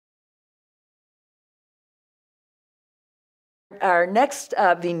Our next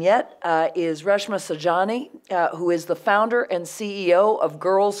vignette is Reshma Saujani, who is the founder and CEO of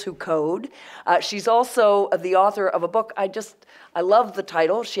Girls Who Code. She's also the author of a book. I love the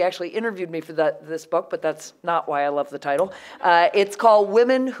title. She actually interviewed me for this book, but that's not why I love the title. It's called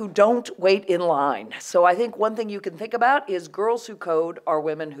Women Who Don't Wait in Line. So I think one thing you can think about is girls who code are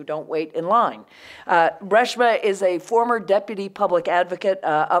women who don't wait in line. Reshma is a former deputy public advocate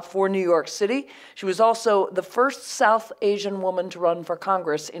up for New York City. She was also the first South Asian woman to run for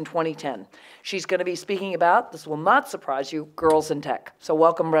Congress in 2010. She's going to be speaking about, this will not surprise you, girls in tech. So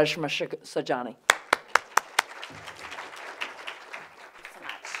welcome, Reshma Saujani.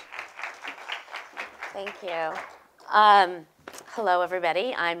 Thank you. Hello,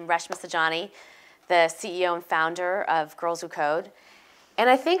 everybody. I'm Reshma Saujani, the CEO and founder of Girls Who Code.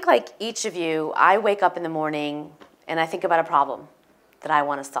 And I think, like each of you, I wake up in the morning and I think about a problem that I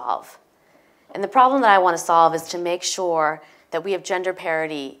want to solve. And the problem that I want to solve is to make sure that we have gender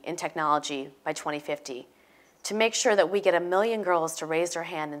parity in technology by 2050, to make sure that we get 1 million girls to raise their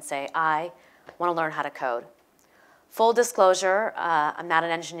hand and say, I want to learn how to code. Full disclosure, I'm not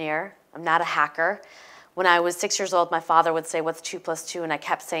an engineer. I'm not a hacker. When I was 6 years old, my father would say, what's 2 + 2? And I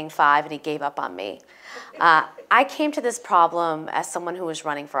kept saying 5, and he gave up on me. I came to this problem as someone who was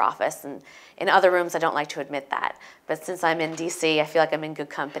running for office. And in other rooms, I don't like to admit that. But since I'm in DC, I feel like I'm in good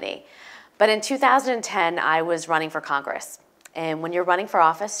company. But in 2010, I was running for Congress. And when you're running for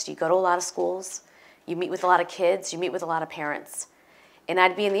office, you go to a lot of schools, you meet with a lot of kids, you meet with a lot of parents. And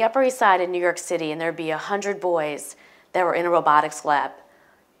I'd be in the Upper East Side in New York City, and there'd be 100 boys that were in a robotics lab,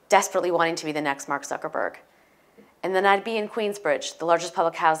 desperately wanting to be the next Mark Zuckerberg. And then I'd be in Queensbridge, the largest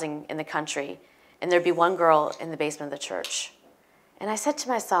public housing in the country, and there'd be one girl in the basement of the church. And I said to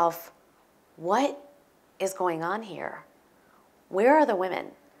myself, what is going on here? Where are the women?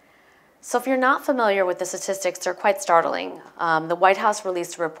 So if you're not familiar with the statistics, they're quite startling. The White House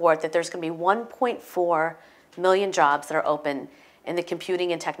released a report that there's going to be 1.4 million jobs that are open in the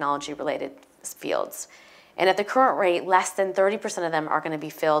computing and technology-related fields. And at the current rate, less than 30% of them are going to be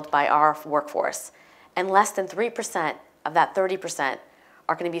filled by our workforce. And less than 3% of that 30%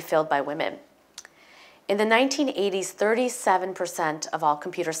 are going to be filled by women. In the 1980s, 37% of all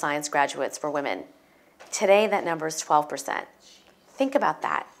computer science graduates were women. Today, that number is 12%. Think about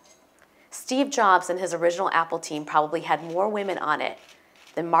that. Steve Jobs and his original Apple team probably had more women on it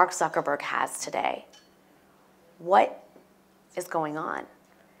than Mark Zuckerberg has today. What is going on?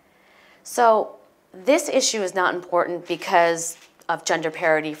 So this issue is not important because of gender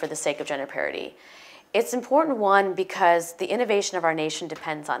parity for the sake of gender parity. It's important, one, because the innovation of our nation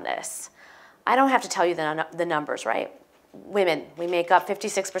depends on this. I don't have to tell you the numbers, right? Women, we make up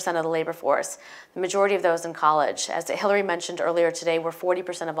 56% of the labor force, the majority of those in college. As Hillary mentioned earlier today, we're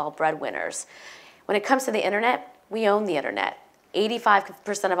 40% of all breadwinners. When it comes to the internet, we own the internet.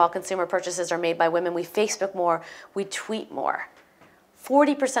 85% of all consumer purchases are made by women. We Facebook more, we tweet more.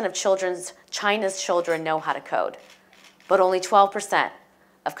 40% of China's children know how to code, but only 12%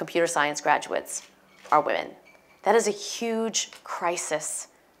 of computer science graduates are women. That is a huge crisis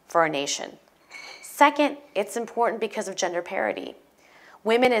for our nation. Second, it's important because of gender parity.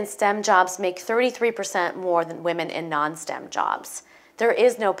 Women in STEM jobs make 33% more than women in non-STEM jobs. There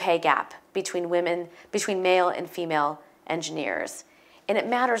is no pay gap between male and female engineers. And it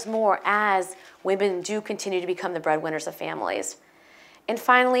matters more as women do continue to become the breadwinners of families. And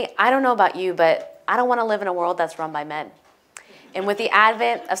finally, I don't know about you, but I don't want to live in a world that's run by men. And with the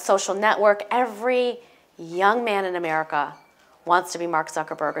advent of social network, every young man in America wants to be Mark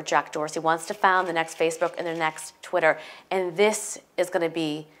Zuckerberg or Jack Dorsey, wants to found the next Facebook and the next Twitter. And this is going to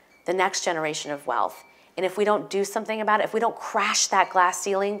be the next generation of wealth. And if we don't do something about it, if we don't crash that glass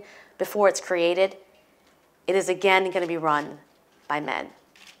ceiling before it's created, it is again going to be run by men.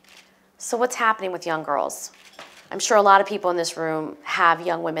 So what's happening with young girls? I'm sure a lot of people in this room have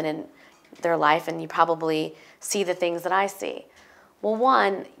young women in their life, and you probably see the things that I see. Well,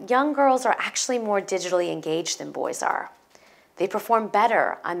 one, young girls are actually more digitally engaged than boys are. They perform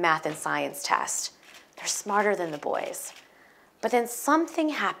better on math and science tests. They're smarter than the boys. But then something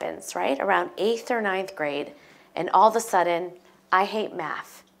happens, right, around 8th or 9th grade, and all of a sudden, I hate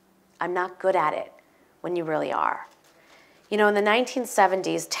math. I'm not good at it, when you really are. You know, in the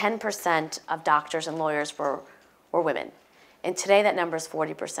 1970s, 10% of doctors and lawyers were women. And today that number is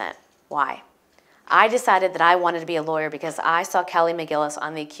 40%. Why? I decided that I wanted to be a lawyer because I saw Kelly McGillis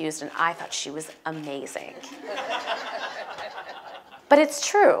on The Accused and I thought she was amazing. But it's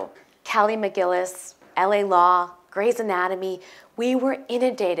true. Kelly McGillis, LA Law, Grey's Anatomy, we were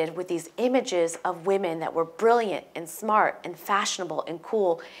inundated with these images of women that were brilliant and smart and fashionable and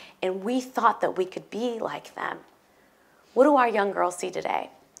cool, and we thought that we could be like them. What do our young girls see today?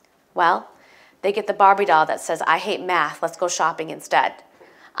 Well, they get the Barbie doll that says, I hate math, let's go shopping instead.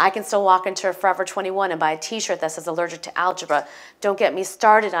 I can still walk into Forever 21 and buy a t-shirt that says allergic to algebra. Don't get me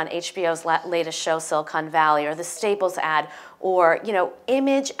started on HBO's latest show, Silicon Valley, or the Staples ad, or, you know,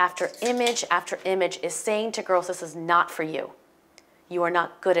 image after image after image is saying to girls, this is not for you. You are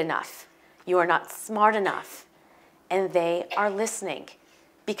not good enough. You are not smart enough. And they are listening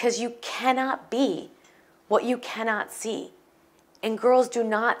because you cannot be what you cannot see. And girls do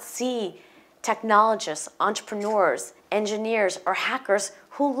not see technologists, entrepreneurs, engineers, or hackers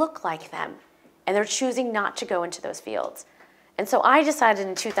who look like them. And they're choosing not to go into those fields. And so I decided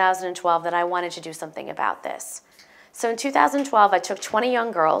in 2012 that I wanted to do something about this. So in 2012, I took 20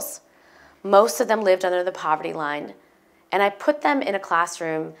 young girls. Most of them lived under the poverty line. And I put them in a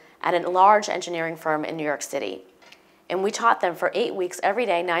classroom at a large engineering firm in New York City. And we taught them for 8 weeks every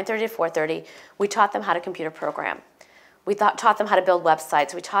day, 9:30 to 4:30. We taught them how to computer program. We taught them how to build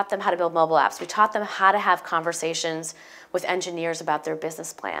websites. We taught them how to build mobile apps. We taught them how to have conversations with engineers about their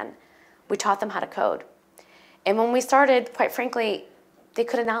business plan. We taught them how to code. And when we started, quite frankly, they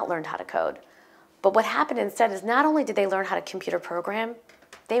could have not learned how to code. But what happened instead is not only did they learn how to computer program,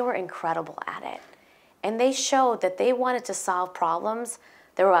 they were incredible at it. And they showed that they wanted to solve problems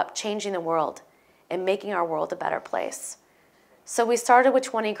that were about changing the world and making our world a better place. So we started with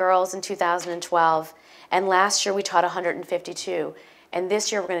 20 girls in 2012, and last year we taught 152, and this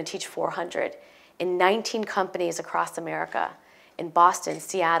year we're going to teach 400 in 19 companies across America, in Boston,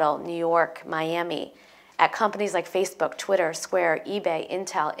 Seattle, New York, Miami, at companies like Facebook, Twitter, Square, eBay,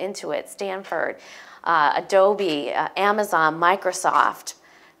 Intel, Intuit, Stanford, Adobe, Amazon, Microsoft,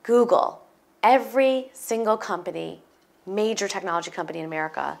 Google. Every single company, major technology company in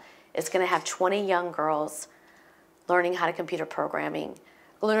America, is going to have 20 young girls learning how to computer program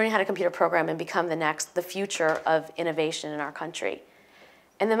and become the future of innovation in our country.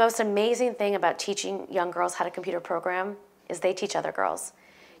 And the most amazing thing about teaching young girls how to computer program is they teach other girls.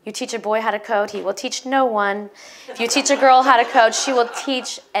 You teach a boy how to code, he will teach no one. If you teach a girl how to code, she will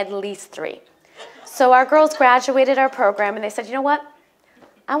teach at least 3. So our girls graduated our program and they said, you know what?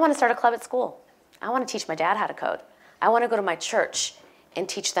 I want to start a club at school. I want to teach my dad how to code. I want to go to my church and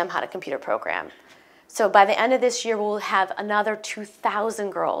teach them how to computer program. So by the end of this year, we'll have another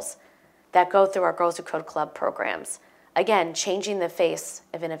 2,000 girls that go through our Girls Who Code Club programs. Again, changing the face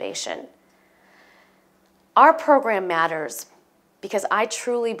of innovation. Our program matters because I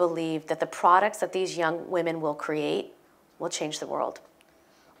truly believe that the products that these young women will create will change the world.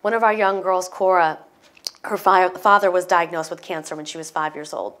 One of our young girls, Cora, her father was diagnosed with cancer when she was 5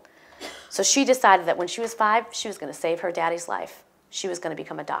 years old. So she decided that when she was 5, she was going to save her daddy's life. She was going to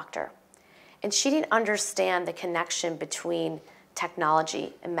become a doctor. And she didn't understand the connection between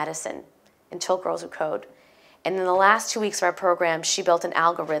technology and medicine until Girls Who Code. And in the last 2 weeks of our program, she built an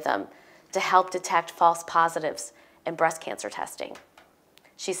algorithm to help detect false positives in breast cancer testing.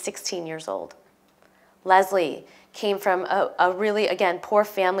 She's 16 years old. Leslie came from a really, again, poor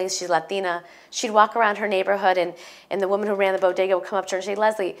family. She's Latina. She'd walk around her neighborhood, and the woman who ran the bodega would come up to her and say,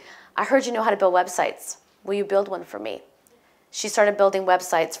 Leslie, I heard you know how to build websites. Will you build one for me? She started building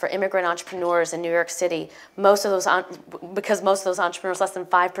websites for immigrant entrepreneurs in New York City. Because most of those entrepreneurs, less than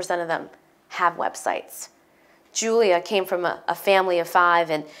 5% of them, have websites. Julia came from a family of 5,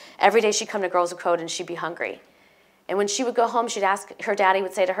 and every day she'd come to Girls Who Code and she'd be hungry. And when she would go home, she'd ask, her daddy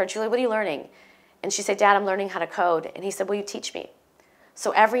would say to her, Julia, what are you learning? And she'd say, Dad, I'm learning how to code. And he said, will you teach me?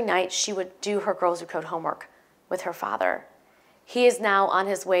 So every night she would do her Girls Who Code homework with her father. He is now on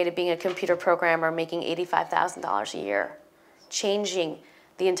his way to being a computer programmer making $85,000 a year, changing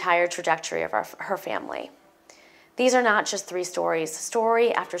the entire trajectory of her family. These are not just 3 stories.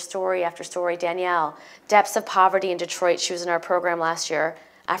 Story after story after story. Danielle, depths of poverty in Detroit. She was in our program last year.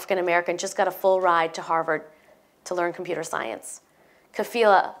 African American, just got a full ride to Harvard to learn computer science.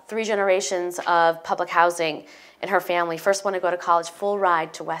 Kafila, 3 generations of public housing in her family. First one to go to college, full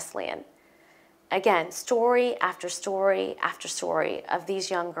ride to Wesleyan. Again, story after story after story of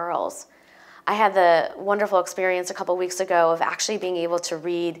these young girls. I had the wonderful experience a couple weeks ago of actually being able to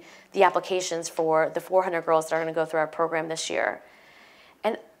read the applications for the 400 girls that are going to go through our program this year.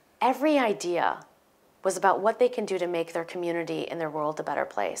 And every idea was about what they can do to make their community and their world a better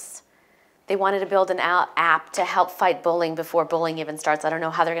place. They wanted to build an app to help fight bullying before bullying even starts. I don't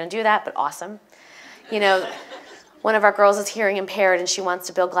know how they're going to do that, but awesome. You know, one of our girls is hearing impaired, and she wants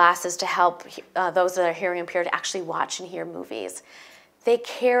to build glasses to help those that are hearing impaired actually watch and hear movies. They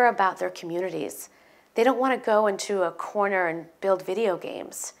care about their communities. They don't want to go into a corner and build video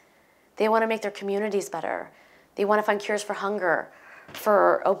games. They want to make their communities better. They want to find cures for hunger,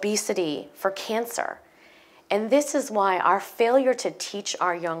 for obesity, for cancer. And this is why our failure to teach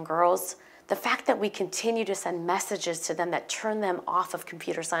our young girls, the fact that we continue to send messages to them that turn them off of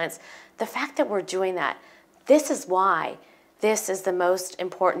computer science, the fact that we're doing that, this is why this is the most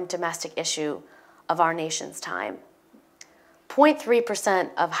important domestic issue of our nation's time. 0.3%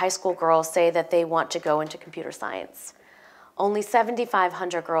 of high school girls say that they want to go into computer science. Only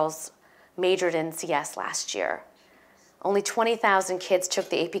 7,500 girls majored in CS last year. Only 20,000 kids took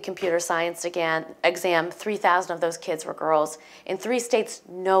the AP Computer Science exam. 3,000 of those kids were girls. In 3 states,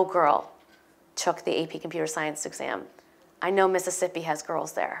 no girl took the AP Computer Science exam. I know Mississippi has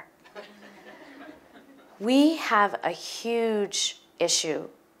girls there. We have a huge issue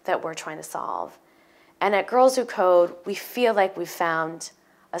that we're trying to solve. And at Girls Who Code, we feel like we've found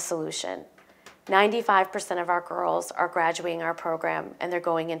a solution. 95% of our girls are graduating our program and they're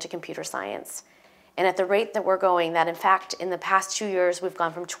going into computer science. And at the rate that we're going, that in fact, in the past 2 years, we've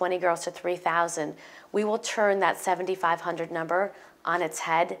gone from 20 girls to 3,000, we will turn that 7,500 number on its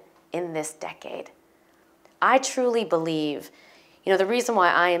head in this decade. I truly believe, the reason why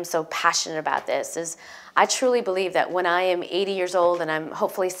I am so passionate about this is I truly believe that when I am 80 years old and I'm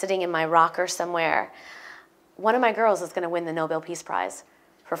hopefully sitting in my rocker somewhere, one of my girls is going to win the Nobel Peace Prize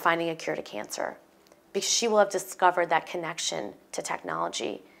for finding a cure to cancer because she will have discovered that connection to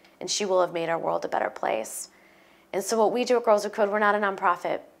technology and she will have made our world a better place. And so what we do at Girls Who Code, we're not a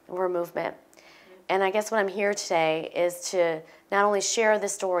nonprofit, we're a movement. And I guess what I'm here today is to not only share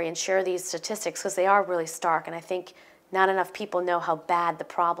this story and share these statistics, because they are really stark, and I think not enough people know how bad the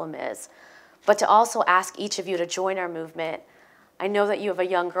problem is, but to also ask each of you to join our movement. I know that you have a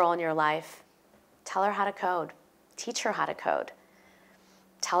young girl in your life. Tell her how to code. Teach her how to code.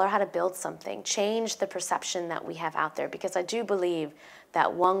 Tell her how to build something. Change the perception that we have out there, because I do believe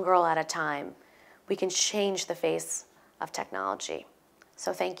that one girl at a time, we can change the face of technology.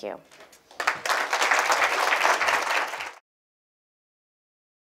 So thank you.